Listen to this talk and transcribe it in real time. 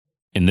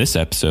In this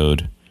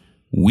episode,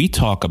 we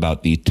talk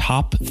about the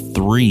top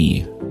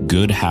 3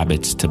 good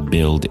habits to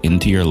build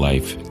into your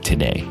life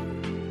today.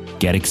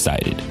 Get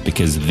excited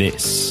because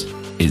this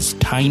is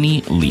Tiny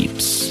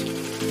Leaps,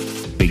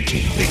 Big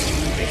Changes.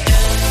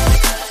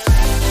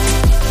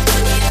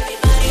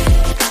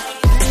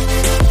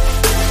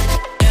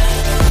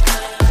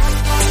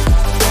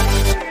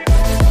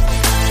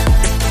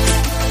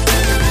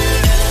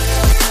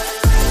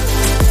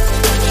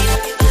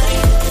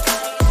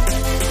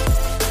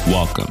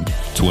 Welcome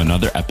to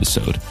another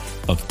episode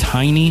of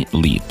Tiny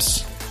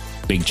Leaps,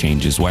 Big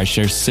Changes, where I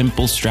share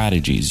simple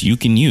strategies you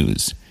can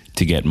use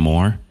to get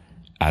more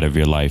out of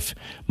your life.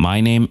 My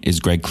name is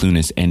Greg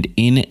Clunis, and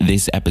in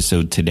this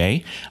episode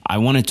today, I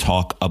want to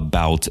talk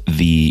about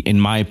in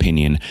my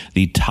opinion,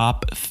 the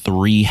top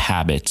 3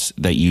 habits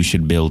that you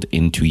should build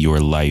into your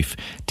life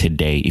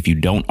today. If you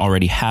don't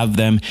already have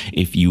them,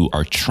 if you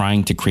are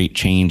trying to create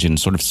change and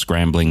sort of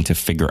scrambling to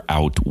figure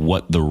out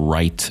what the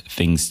right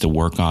things to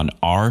work on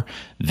are,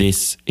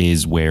 this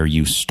is where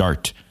you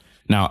start.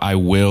 Now, I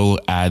will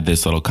add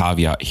this little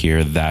caveat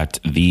here that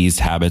these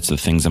habits, the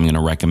things I'm going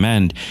to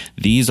recommend,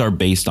 these are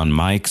based on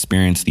my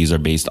experience. These are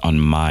based on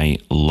my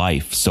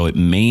life. So it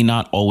may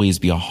not always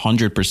be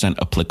 100%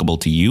 applicable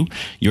to you.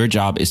 Your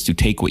job is to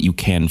take what you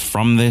can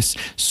from this,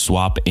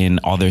 swap in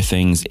other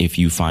things if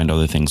you find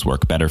other things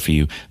work better for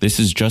you. This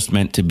is just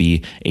meant to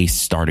be a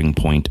starting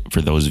point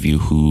for those of you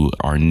who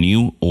are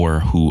new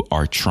or who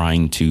are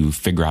trying to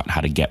figure out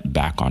how to get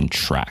back on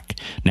track.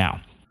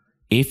 Now,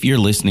 if you're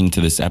listening to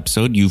this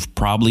episode, you've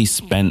probably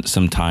spent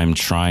some time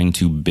trying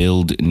to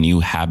build new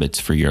habits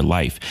for your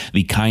life,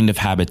 the kind of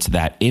habits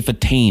that, if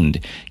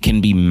attained, can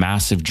be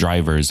massive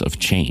drivers of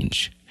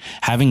change.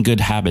 Having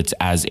good habits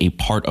as a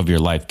part of your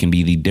life can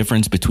be the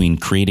difference between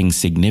creating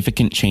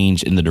significant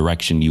change in the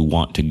direction you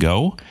want to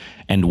go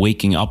and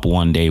waking up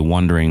one day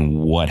wondering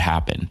what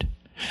happened.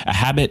 A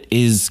habit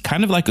is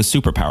kind of like a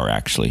superpower,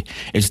 actually.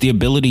 It's the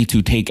ability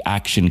to take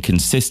action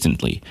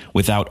consistently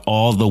without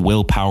all the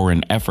willpower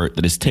and effort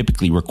that is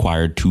typically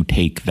required to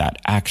take that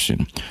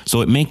action.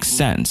 So it makes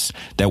sense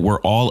that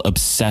we're all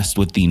obsessed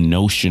with the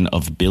notion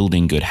of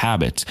building good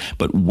habits,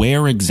 but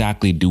where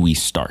exactly do we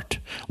start?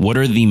 What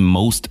are the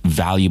most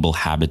valuable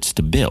habits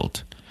to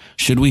build?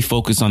 Should we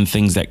focus on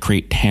things that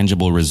create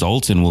tangible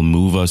results and will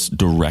move us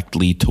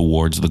directly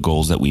towards the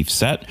goals that we've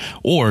set?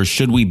 Or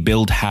should we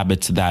build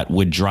habits that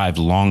would drive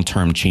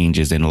long-term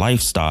changes in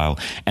lifestyle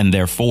and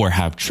therefore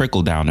have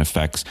trickle-down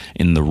effects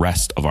in the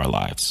rest of our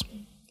lives?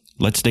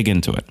 Let's dig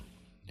into it.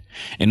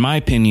 In my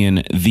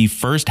opinion, the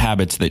first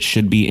habits that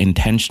should be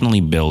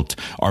intentionally built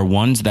are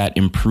ones that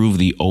improve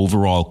the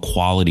overall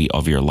quality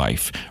of your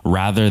life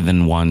rather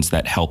than ones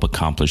that help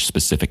accomplish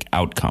specific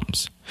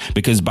outcomes.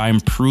 Because by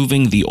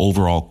improving the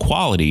overall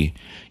quality,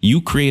 you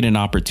create an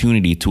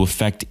opportunity to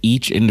affect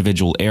each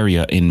individual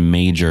area in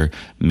major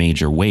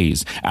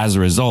ways. As a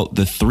result,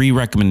 the 3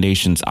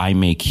 recommendations I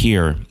make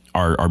here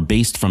are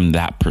based from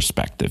that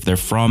perspective. They're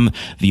from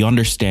the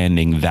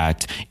understanding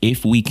that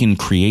if we can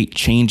create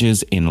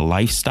changes in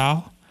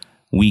lifestyle,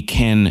 we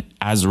can,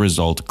 as a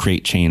result,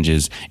 create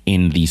changes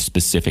in these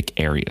specific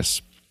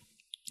areas.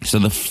 So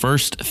the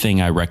first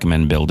thing I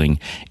recommend building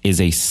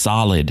is a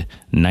solid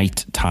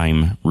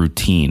nighttime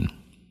routine.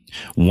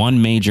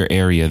 One major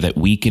area that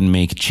we can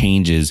make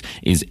changes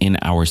is in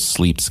our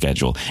sleep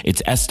schedule.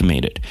 It's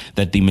estimated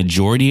that the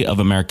majority of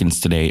Americans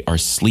today are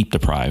sleep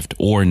deprived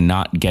or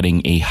not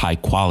getting a high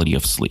quality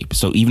of sleep.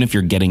 So even if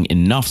you're getting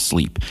enough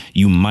sleep,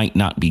 you might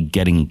not be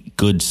getting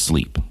good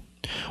sleep.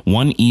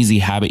 One easy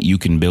habit you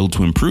can build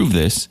to improve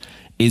this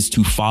is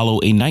to follow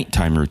a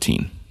nighttime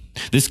routine.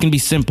 This can be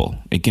simple.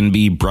 It can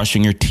be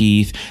brushing your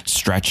teeth,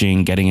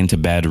 stretching, getting into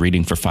bed,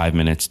 reading for 5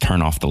 minutes,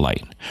 turn off the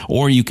light.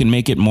 Or you can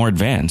make it more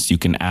advanced. You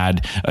can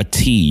add a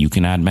tea, you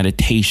can add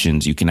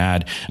meditations, you can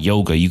add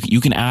yoga, you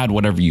can add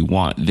whatever you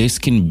want. This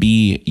can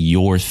be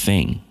your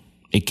thing.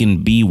 It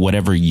can be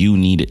whatever you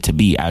need it to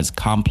be, as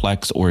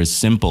complex or as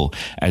simple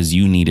as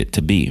you need it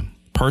to be.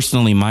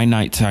 Personally, my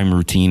nighttime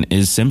routine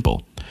is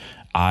simple.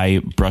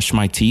 I brush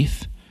my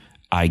teeth,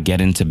 I get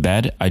into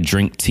bed, I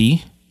drink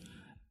tea,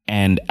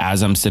 and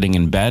as I'm sitting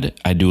in bed,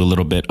 I do a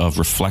little bit of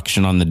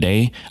reflection on the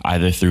day,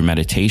 either through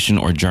meditation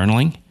or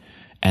journaling.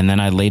 And then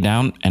I lay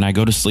down and I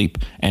go to sleep.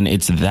 And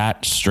it's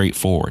that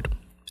straightforward.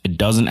 It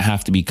doesn't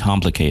have to be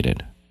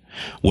complicated.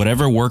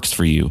 Whatever works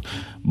for you,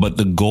 but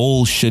the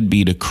goal should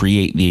be to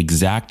create the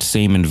exact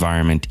same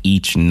environment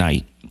each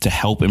night to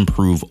help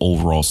improve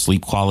overall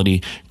sleep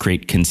quality,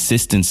 create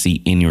consistency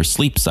in your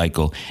sleep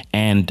cycle,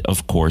 and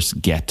of course,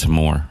 get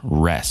more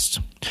rest.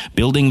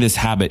 Building this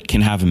habit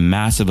can have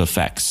massive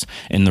effects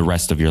in the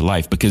rest of your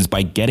life because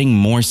by getting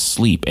more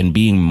sleep and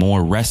being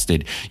more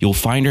rested, you'll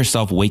find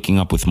yourself waking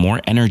up with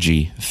more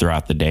energy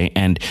throughout the day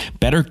and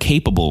better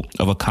capable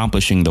of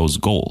accomplishing those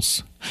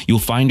goals. You'll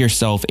find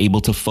yourself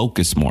able to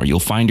focus more. You'll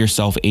find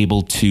yourself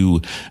able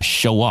to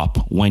show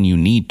up when you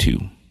need to.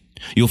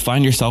 You'll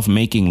find yourself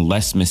making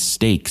less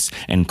mistakes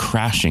and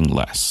crashing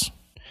less.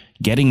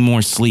 Getting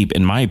more sleep,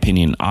 in my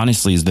opinion,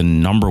 honestly, is the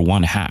number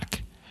one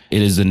hack.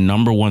 it is the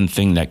number one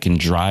thing that can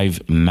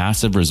drive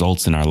massive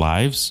results in our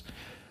lives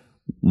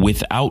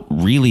without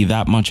really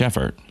that much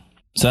effort.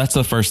 So that's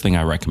the first thing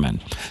I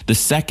recommend. The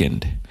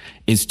second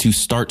is to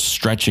start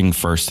stretching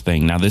first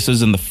thing. Now, this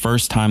isn't the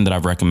first time that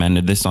I've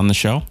recommended this on the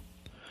show,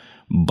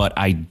 but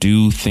I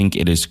do think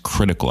it is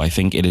critical. I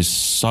think it is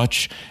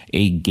such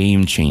a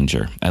game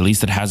changer. At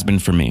least it has been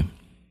for me.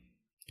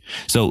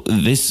 So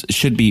this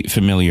should be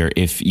familiar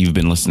if you've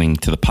been listening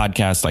to the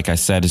podcast. Like I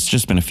said, it's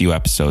just been a few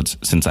episodes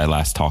since I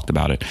last talked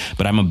about it,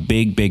 but I'm a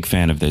big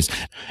fan of this.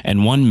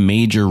 And one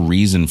major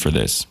reason for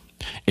this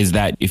is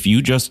that if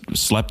you just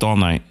slept all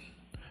night,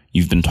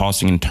 you've been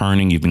tossing and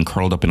turning, you've been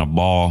curled up in a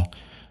ball,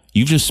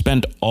 you've just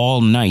spent all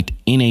night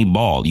in a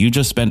ball. You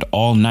just spent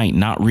all night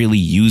not really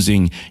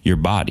using your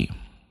body.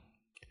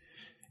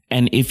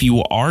 And if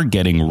you are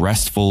getting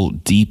restful,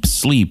 deep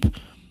sleep,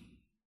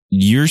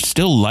 you're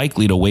still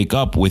likely to wake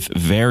up with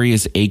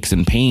various aches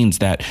and pains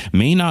that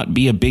may not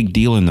be a big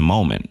deal in the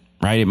moment,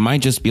 right? It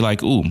might just be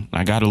like, ooh,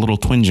 I got a little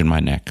twinge in my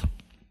neck.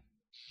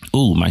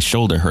 Ooh, my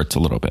shoulder hurts a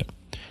little bit.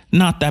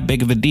 Not that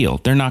big of a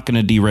deal. They're not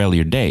going to derail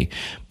your day,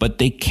 but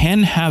they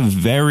can have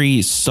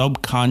very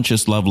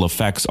subconscious level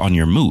effects on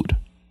your mood.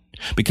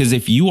 Because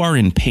if you are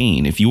in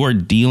pain, if you are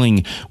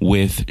dealing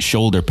with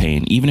shoulder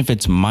pain, even if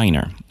it's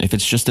minor, if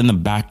it's just in the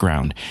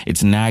background,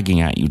 it's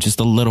nagging at you just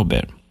a little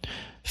bit,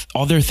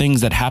 other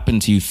things that happen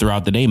to you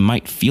throughout the day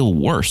might feel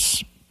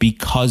worse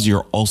because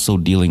you're also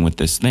dealing with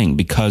this thing,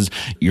 because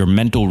your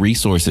mental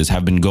resources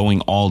have been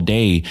going all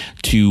day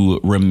to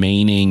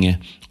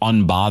remaining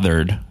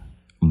unbothered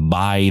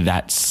by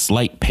that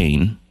slight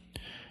pain.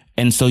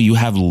 And so you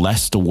have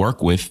less to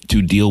work with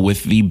to deal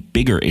with the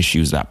bigger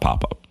issues that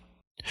pop up.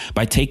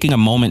 By taking a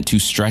moment to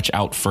stretch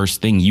out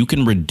first thing, you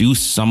can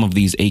reduce some of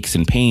these aches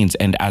and pains,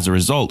 and as a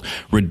result,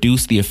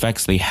 reduce the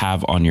effects they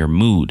have on your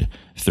mood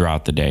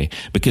throughout the day.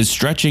 Because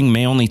stretching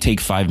may only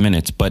take 5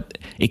 minutes, but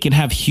it can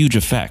have huge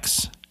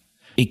effects.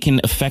 It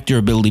can affect your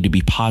ability to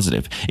be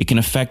positive. It can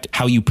affect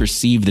how you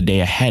perceive the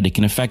day ahead. It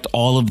can affect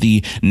all of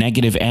the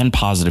negative and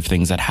positive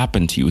things that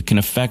happen to you. It can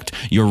affect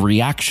your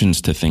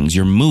reactions to things,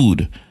 your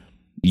mood,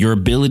 your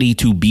ability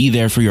to be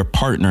there for your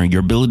partner, your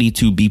ability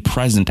to be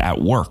present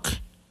at work.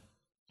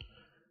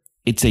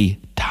 It's a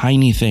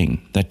tiny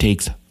thing that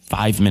takes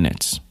 5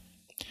 minutes,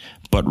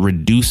 but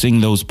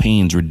reducing those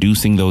pains,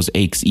 reducing those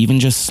aches, even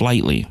just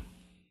slightly,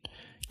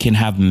 can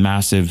have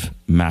massive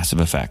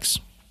effects.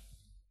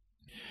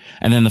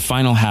 And then the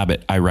final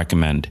habit I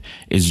recommend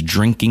is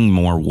drinking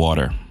more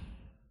water.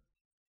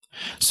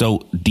 So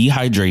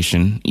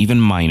dehydration,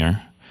 even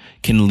minor,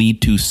 can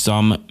lead to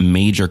some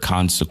major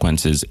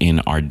consequences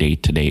in our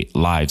day-to-day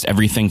lives.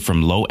 Everything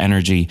from low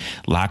energy,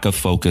 lack of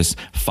focus,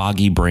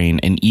 foggy brain,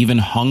 and even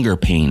hunger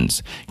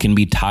pains can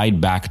be tied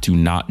back to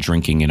not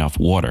drinking enough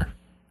water.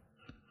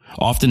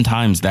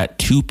 Oftentimes that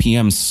 2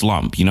 p.m.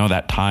 slump,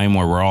 that time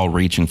where we're all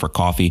reaching for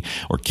coffee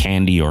or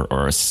candy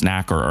or a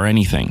snack or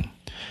anything,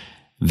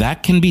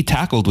 that can be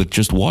tackled with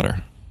just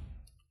water.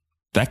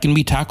 That can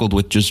be tackled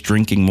with just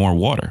drinking more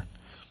water.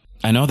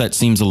 I know that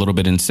seems a little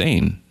bit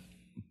insane,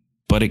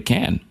 but it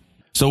can.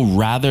 So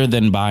rather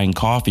than buying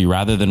coffee,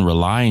 rather than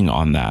relying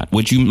on that,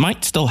 which you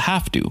might still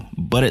have to,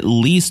 but at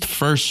least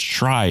first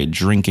try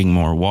drinking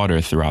more water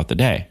throughout the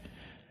day.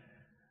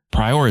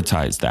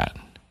 Prioritize that.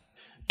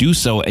 Do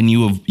so, and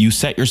you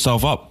set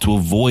yourself up to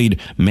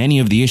avoid many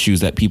of the issues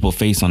that people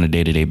face on a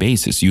day-to-day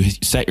basis. You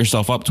set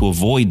yourself up to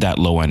avoid that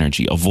low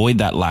energy, avoid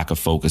that lack of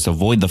focus,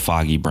 avoid the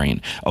foggy brain,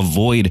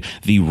 avoid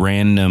the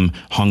random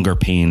hunger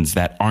pains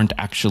that aren't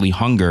actually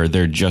hunger,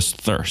 they're just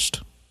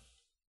thirst.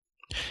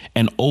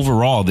 And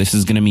overall, this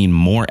is going to mean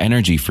more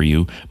energy for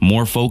you,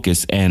 more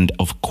focus, and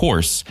of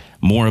course,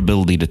 more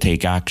ability to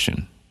take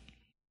action.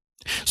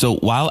 So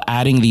while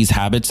adding these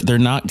habits, they're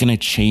not going to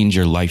change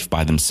your life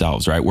by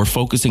themselves, right? We're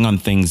focusing on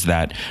things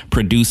that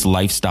produce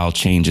lifestyle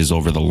changes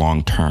over the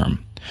long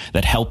term,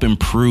 that help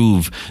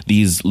improve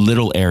these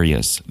little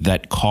areas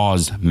that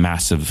cause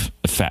massive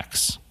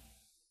effects.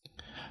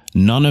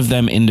 None of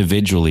them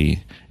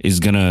individually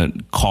is going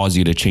to cause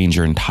you to change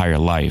your entire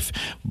life,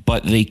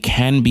 but they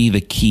can be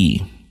the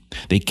key.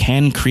 They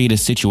can create a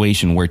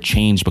situation where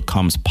change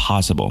becomes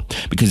possible.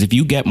 Because if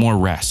you get more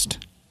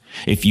rest,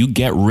 if you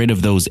get rid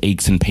of those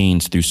aches and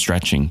pains through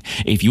stretching,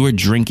 if you are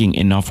drinking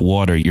enough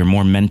water, you're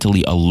more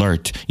mentally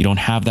alert, you don't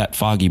have that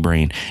foggy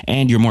brain,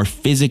 and you're more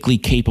physically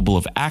capable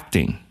of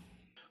acting.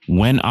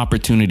 When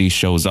opportunity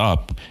shows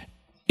up,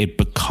 it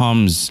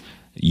becomes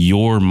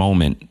your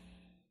moment,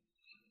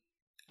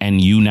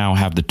 and you now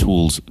have the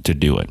tools to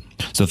do it.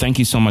 So thank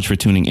you so much for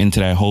tuning in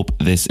today. I hope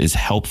this is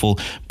helpful.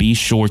 Be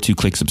sure to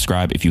click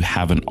subscribe if you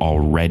haven't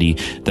already.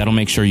 That'll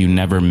make sure you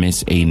never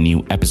miss a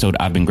new episode.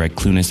 I've been Greg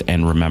Clunis,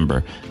 and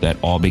remember that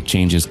all big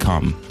changes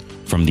come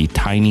from the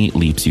tiny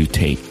leaps you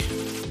take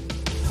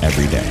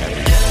every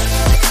day.